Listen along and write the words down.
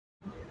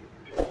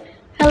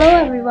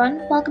Hello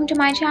everyone, welcome to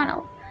my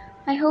channel.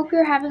 I hope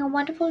you're having a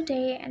wonderful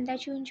day and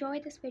that you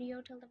enjoy this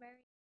video till the very end.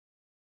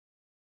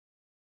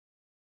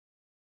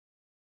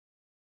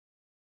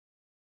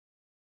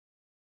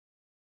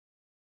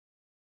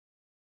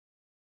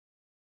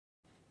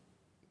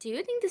 Do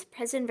you think this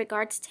present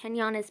regards 10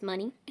 yen as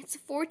money? It's a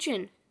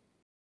fortune.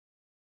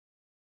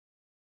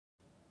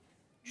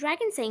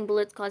 Dragon saying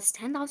bullets cost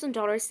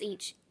 $10,000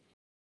 each.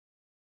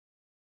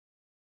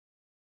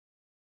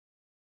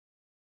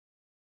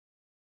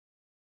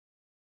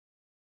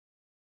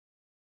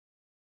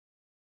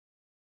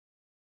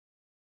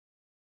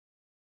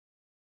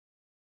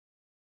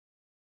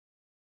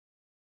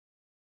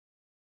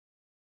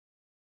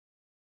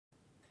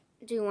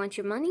 Do you want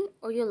your money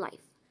or your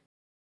life?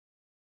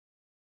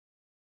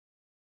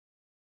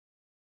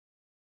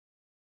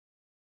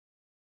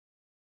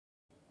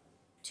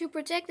 To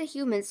protect the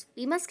humans,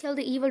 we must kill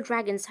the evil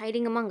dragons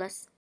hiding among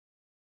us.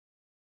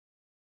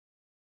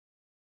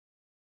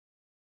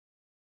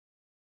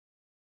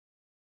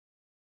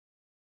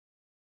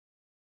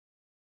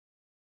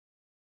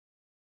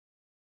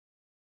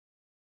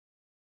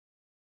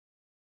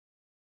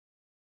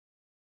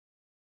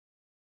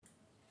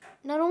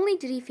 Not only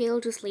did he fail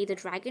to slay the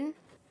dragon,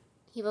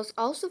 he was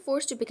also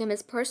forced to become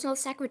his personal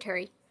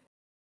secretary.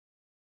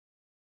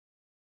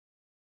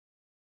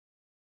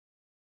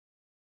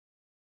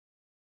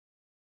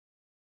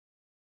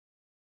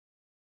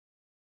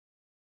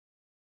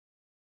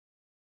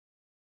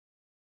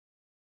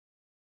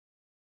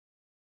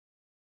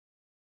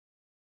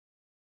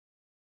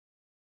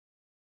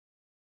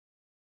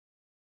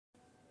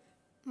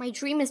 My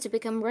dream is to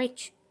become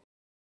rich.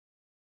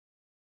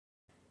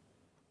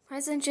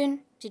 President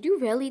Jin, did you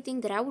really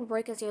think that I would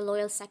work as your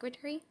loyal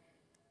secretary?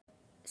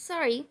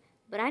 Sorry,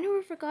 but I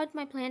never forgot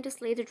my plan to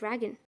slay the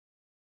dragon.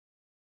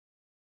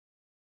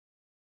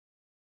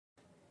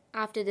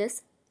 After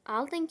this,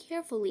 I'll think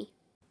carefully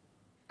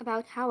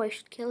about how I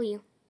should kill you.